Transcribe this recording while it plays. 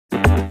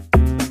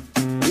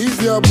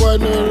If your boy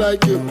don't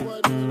like you,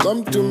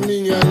 come to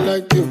me and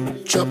like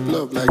you. Chop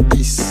love like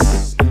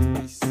this.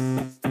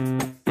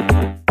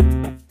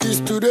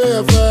 Is today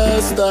your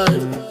first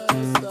time?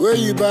 Where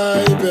you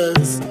buy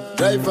Benz,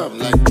 drive am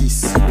like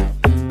this.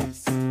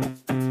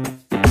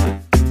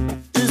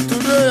 Is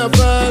today your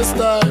first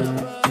time?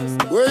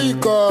 Where you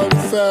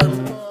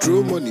confirm,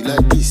 throw money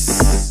like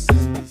this.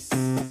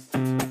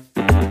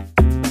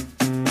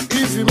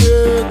 If you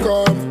make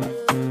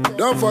come,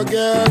 don't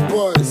forget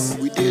boys,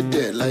 we did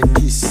there like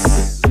this.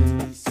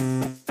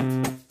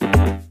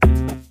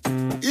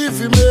 If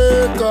you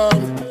make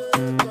come,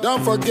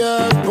 don't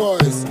forget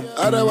boys,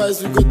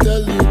 otherwise we go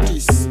tell you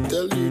this,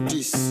 tell you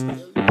this.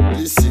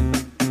 Listen,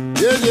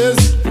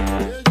 JJC,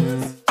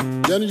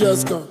 Johnny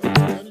just come,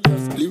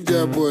 leave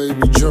that boy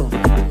be drunk.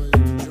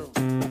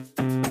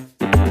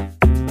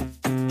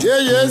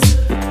 JJC,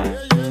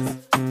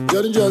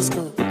 Johnny just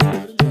come,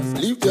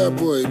 leave that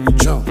boy be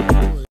drunk.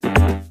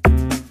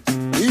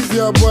 If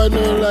your boy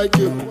don't like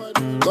you,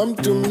 come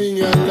to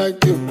me and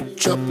like you.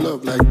 Chop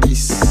love like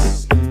this.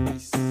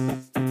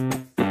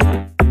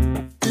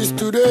 Is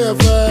today your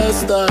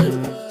first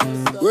time?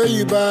 Where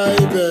you buy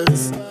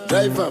Benz,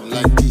 drive am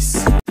like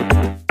this.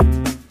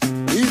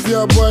 If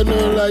your boy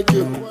don't like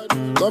you,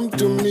 come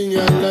to me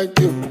and like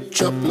you.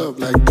 Chop love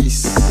like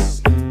this.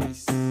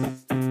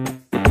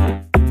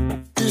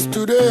 Is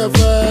today your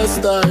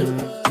first time?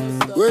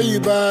 Where you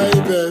buy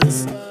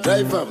Benz,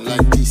 drive am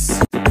like this.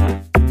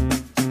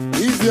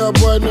 If your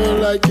boy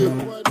don't like you,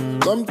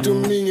 come to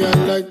me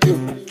and like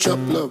you. Chop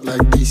love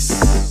like this.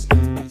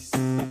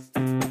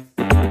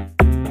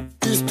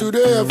 Is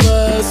today your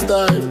first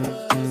time?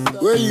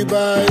 Where you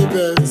buy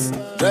Benz,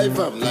 drive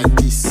am like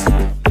this.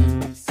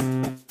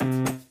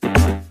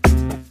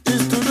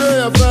 Is today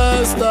your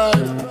first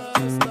time?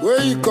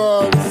 Where you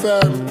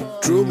confirm,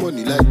 throw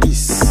money like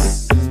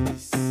this.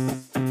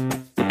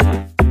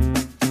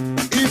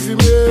 If you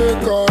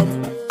make come,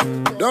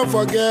 don't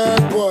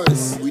forget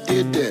boys, we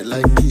did there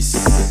like this.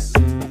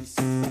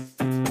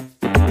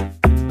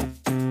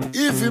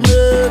 If you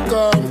make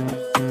come,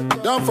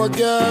 don't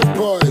forget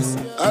boys,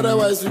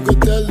 otherwise we go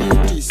tell you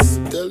this,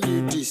 tell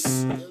you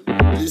this.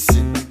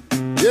 Listen,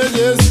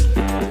 JJC,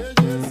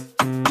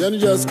 Johnny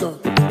just come,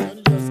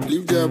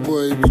 leave that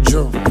boy be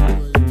drunk.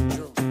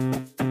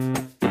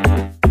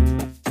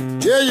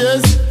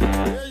 JJC,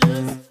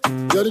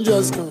 Johnny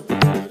just come,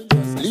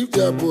 leave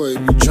that boy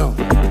be drunk.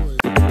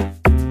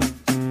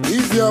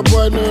 If your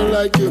boy don't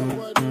like you,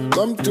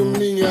 come to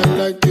me and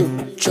like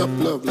you. Chop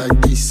love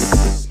like this.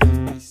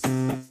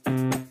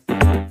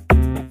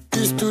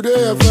 Is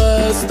today your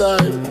first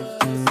time?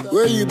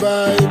 Where you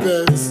buy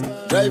Benz,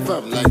 drive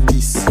am like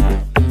this.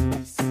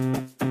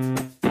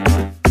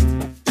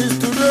 Is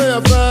today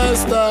your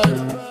first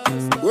time?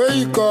 Where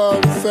you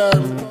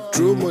confirm,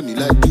 throw money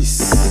like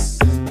this.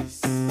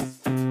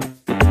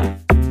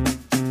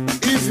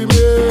 If you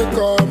make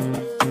come,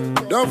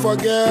 don't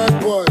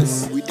forget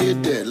boys, we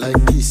did there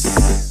like this.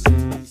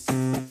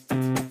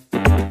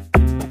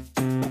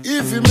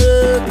 If you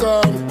make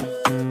come,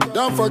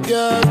 don't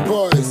forget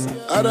boys,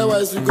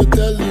 otherwise we go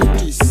tell you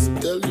this,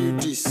 tell you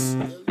this.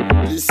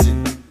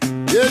 Listen,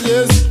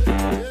 JJC,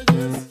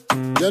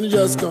 Johnny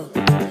just come,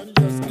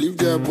 leave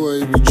that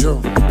boy be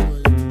drunk.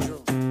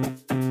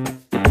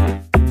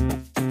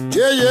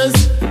 JJC,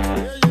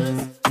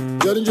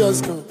 Johnny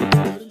just come,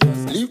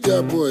 leave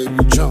that boy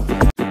be drunk.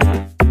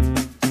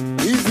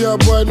 If your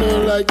boy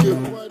don't like you,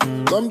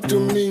 come to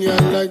me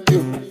and like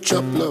you.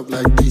 Chop love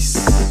like this.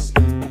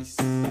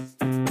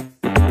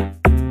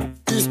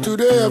 Is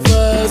today your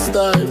first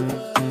time?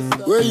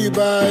 Where you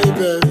buy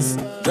Benz,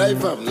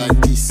 drive am like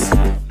this.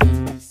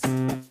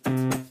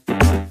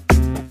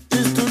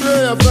 Is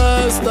today your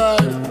first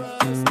time?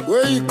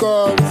 Where you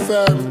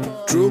confirm,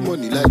 throw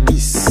money like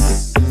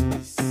this.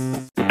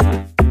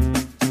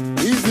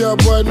 If your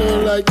boy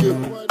don't like you,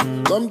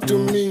 come to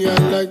me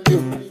and like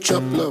you.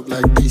 Chop love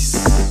like this.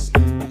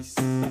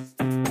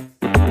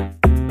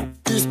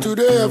 Is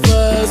today your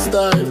first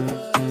time?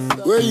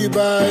 Where you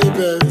buy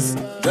Benz,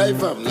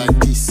 drive am like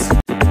this.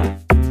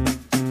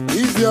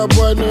 If your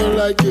boy don't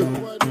like you,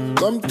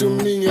 come to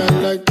me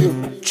and like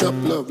you. Chop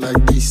love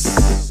like this.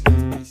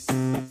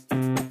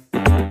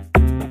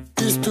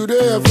 Is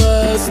today your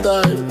first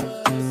time?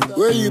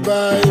 Where you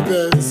buy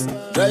Benz,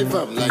 drive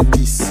am like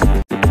this.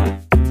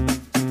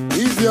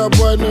 If your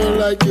boy don't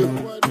like you,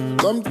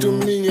 come to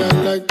me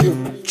and like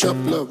you. Chop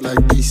love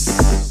like this.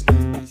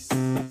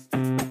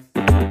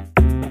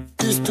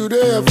 Is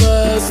today your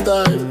first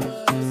time?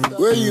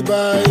 Where you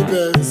buy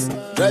Benz,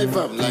 drive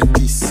am like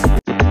this.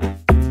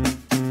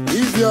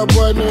 If your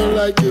boy don't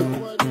like you,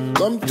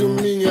 come to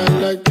me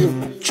and like you.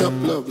 Chop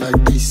love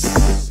like this.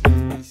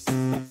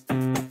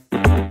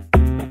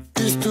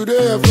 Is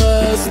today your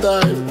first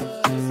time?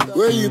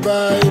 Where you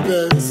buy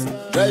Benz,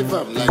 drive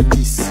am like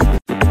this.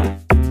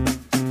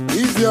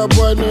 If your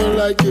boy don't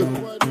like you,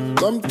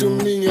 come to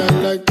me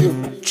and like you.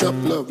 Chop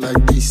love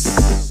like this.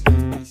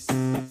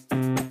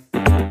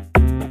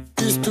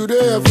 Is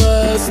today your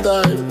first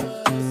time?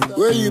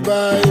 Where you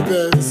buy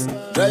Benz,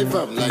 drive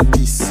am like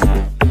this.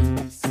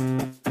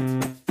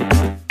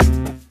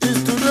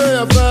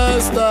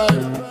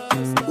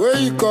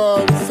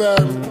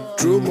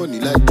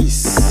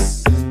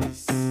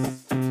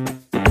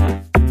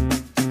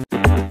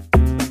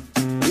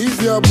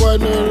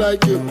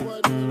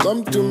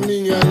 come to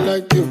me, I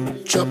like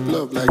you. Chop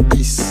love like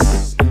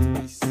this.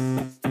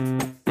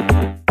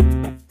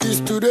 It's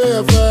today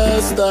your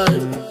first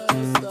time.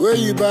 Where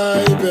you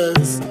buy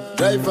Benz,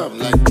 drive am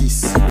like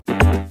this.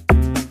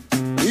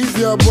 If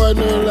your boy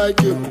don't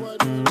like you,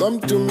 come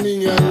to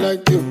me, I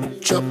like you.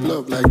 Chop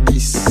love like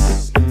this.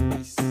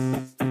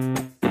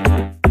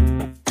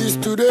 It's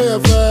today your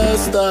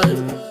first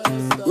time.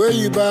 Where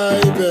you buy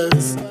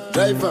Benz,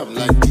 drive am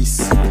like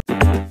this.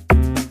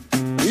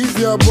 If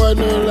your boy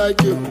don't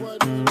like you,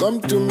 come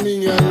to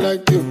me, I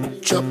like you.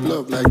 Chop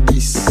love like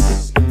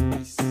this.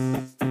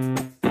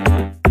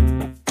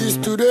 It's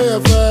today your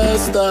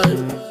first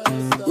time.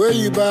 Where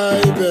you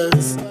buy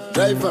Benz,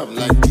 drive am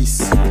like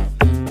this.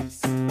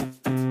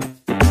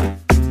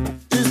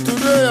 It's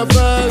today your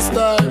first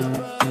time.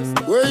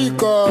 Where you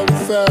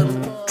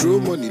confirm, throw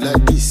money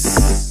like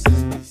this.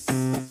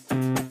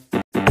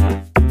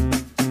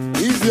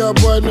 If your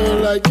boy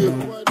don't like you,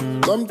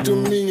 come to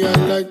me, I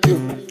like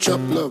you. Chop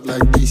love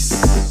like this.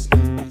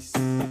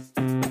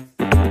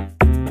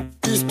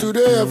 It's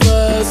today your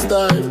first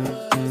time.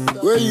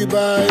 Where you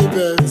buy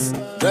Benz,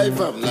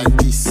 drive am like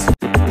this.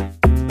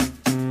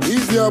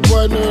 If your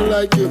boy don't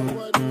like you,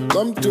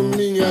 come to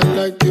me, I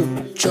like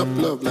you. Chop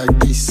love like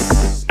this.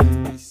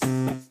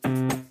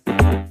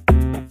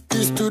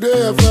 It's today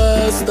your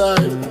first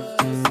time.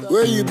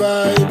 Where you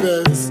buy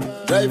Benz,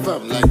 drive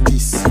am like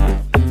this.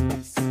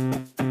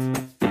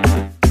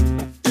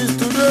 It's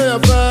today your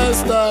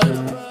first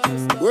time.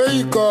 Where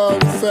you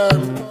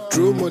confirm,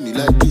 throw money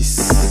like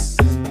this.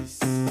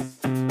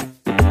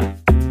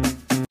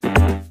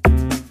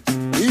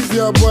 If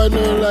your boy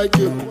don't like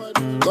you,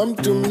 come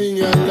to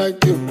me, I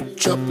like you.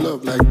 Chop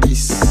love like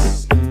this.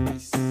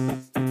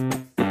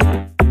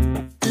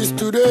 It's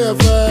today your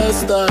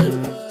first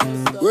time.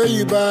 Where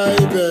you buy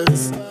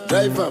Benz,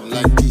 drive am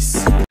like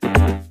this.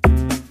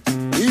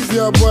 If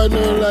your boy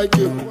don't like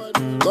you,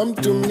 come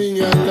to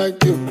me, I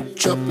like you.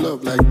 Chop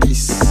love like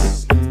this.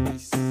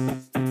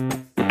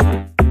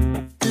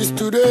 It's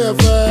today your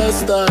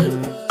first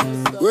time.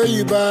 Where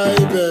you buy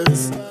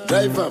Benz,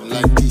 drive am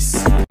like this.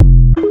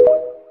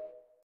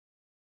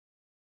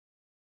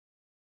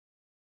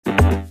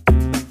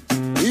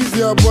 If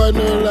your boy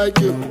don't like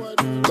you,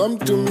 come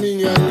to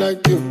me, I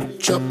like you.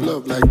 Chop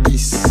love like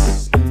this.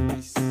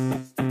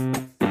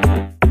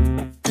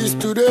 It's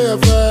today your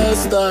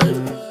first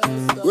time.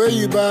 Where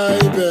you buy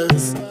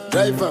Benz,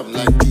 drive am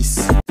like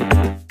this.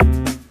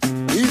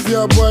 If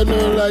your boy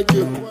don't like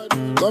you,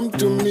 come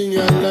to me,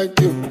 I like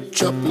you.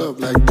 Chop love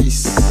like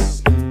this.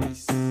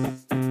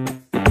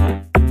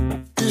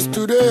 It's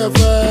today your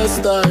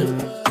first time.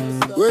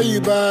 Where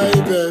you buy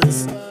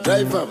Benz,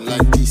 drive am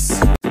like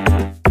this.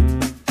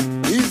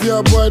 If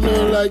your boy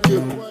don't like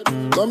you,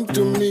 come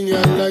to me,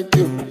 I like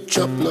you.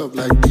 Chop love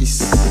like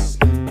this.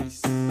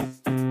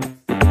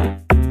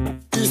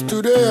 It's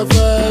today your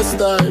first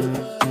time.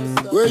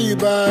 Where you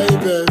buy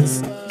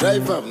Benz,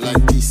 drive am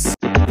like this.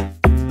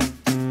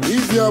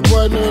 If your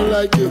boy don't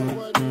like you,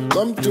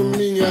 come to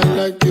me, I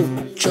like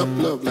you. Chop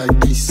love like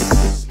this.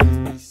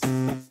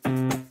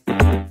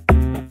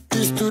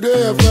 It's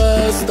today your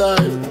first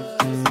time.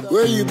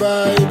 Where you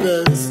buy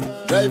Benz,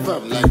 drive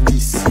am like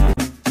this.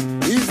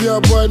 If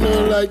your boy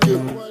don't like you,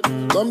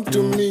 come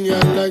to me, I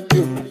like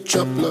you.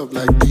 Chop love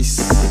like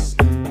this.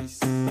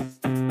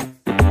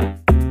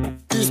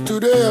 It's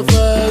today your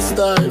first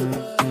time.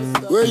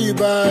 Where you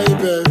buy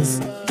Benz,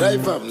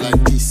 drive am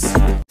like this.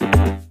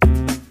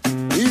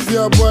 If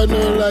your boy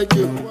don't like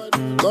you,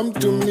 come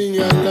to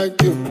me, I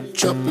like you.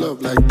 Chop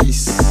love like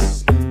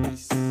this.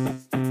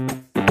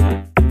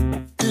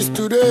 It's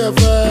today your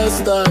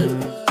first time.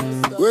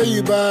 Where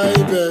you buy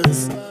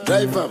Benz,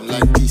 drive am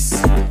like this.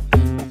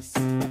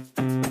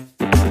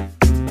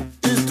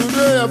 It's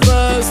today your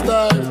first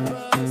time.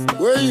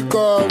 Where you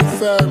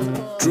confirm,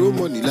 throw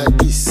money like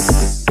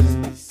this.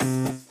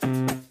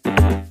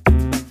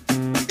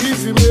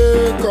 If you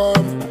make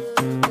up,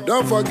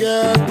 don't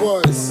forget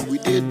boys, we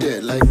did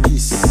there like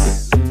this.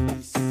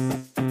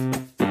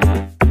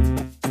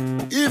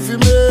 If you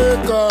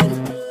make up,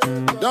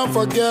 don't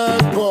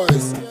forget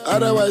boys,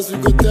 otherwise we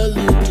go tell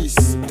you this,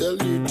 tell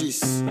you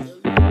this.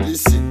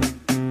 Listen,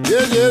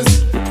 JJC,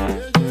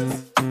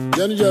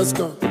 Johnny just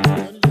come,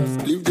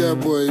 leave that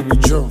boy be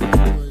jump.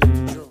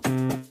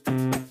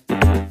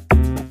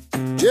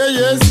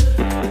 JJC,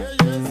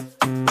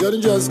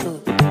 Johnny just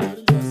come,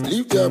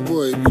 leave that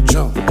boy be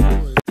jump.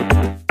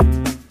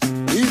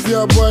 If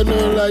your boy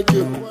don't like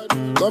you,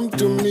 come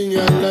to me,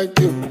 I like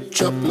you.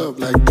 Chop love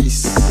like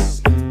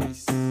this.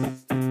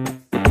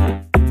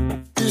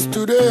 It's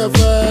today your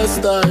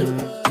first time.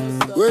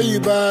 Where you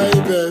buy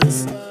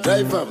Benz,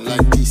 drive am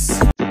like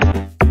this.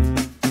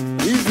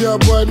 If your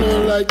boy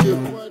don't like you,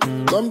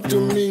 come to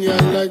me, I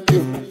like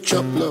you.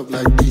 Chop love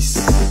like this.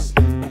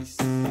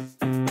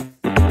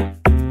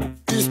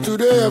 It's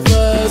today your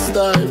first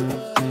time.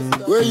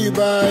 Where you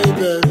buy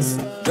Benz,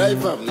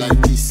 drive am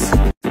like this.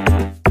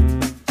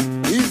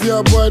 If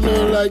your boy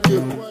don't like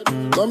you,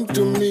 come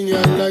to me,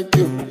 I like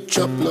you.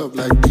 Chop love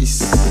like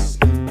this.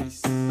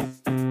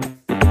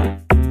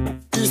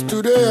 It's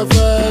today your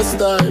first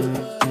time.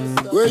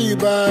 where you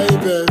buy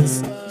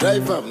Benz,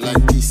 drive am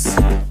like this.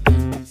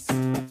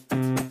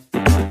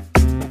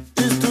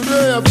 Is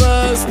today your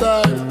first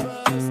time,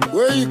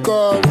 where you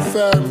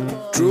confirm,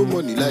 throw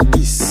money like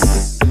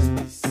this.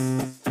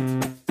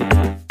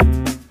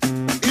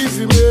 If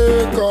you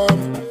make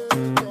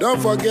up,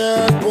 don't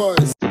forget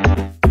boys.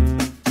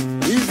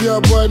 If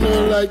your boy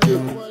don't like you,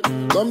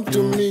 come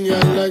to me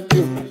and like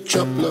you,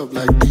 chop love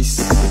like this.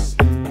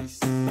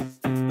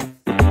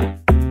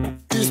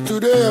 Is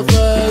today your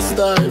first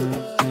time,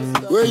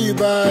 where you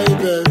buy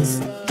Benz,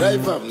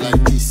 drive am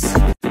like this.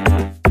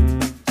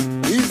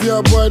 If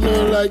your boy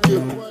don't like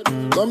you,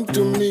 come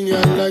to me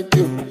and like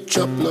you,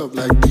 chop love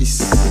like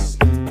this.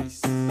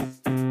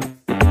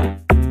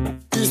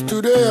 Is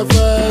today your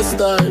first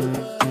time,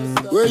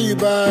 where you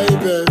buy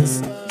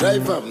Benz,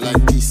 drive am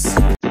like this.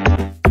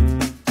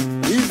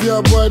 If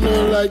your boy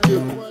don't like you,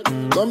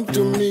 come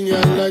to me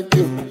and like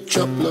you,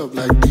 chop love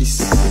like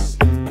this.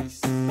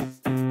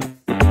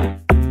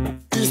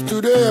 Is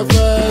today your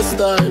first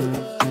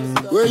time,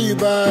 where you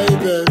buy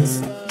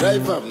Benz,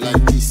 drive am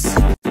like this.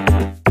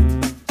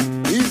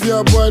 If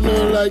your boy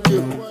don't like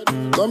you,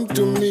 come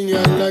to me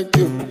and like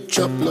you,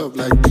 chop love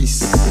like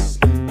this.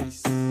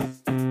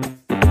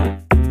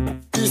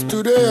 Is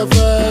today your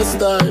first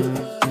time,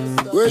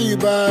 where you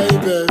buy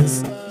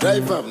Benz,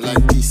 drive am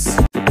like this.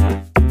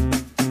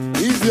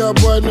 If your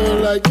boy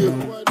don't like you,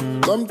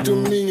 come to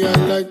me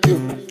and like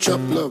you, chop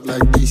love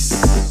like this.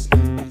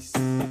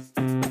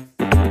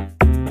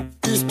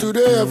 Is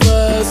today your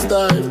first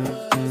time,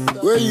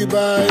 where you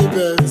buy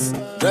Benz,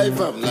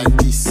 drive am like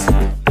this.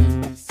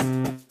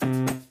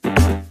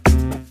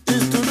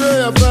 Is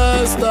today your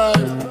first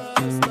time,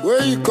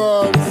 where you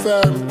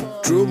confirm,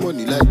 throw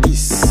money like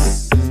this.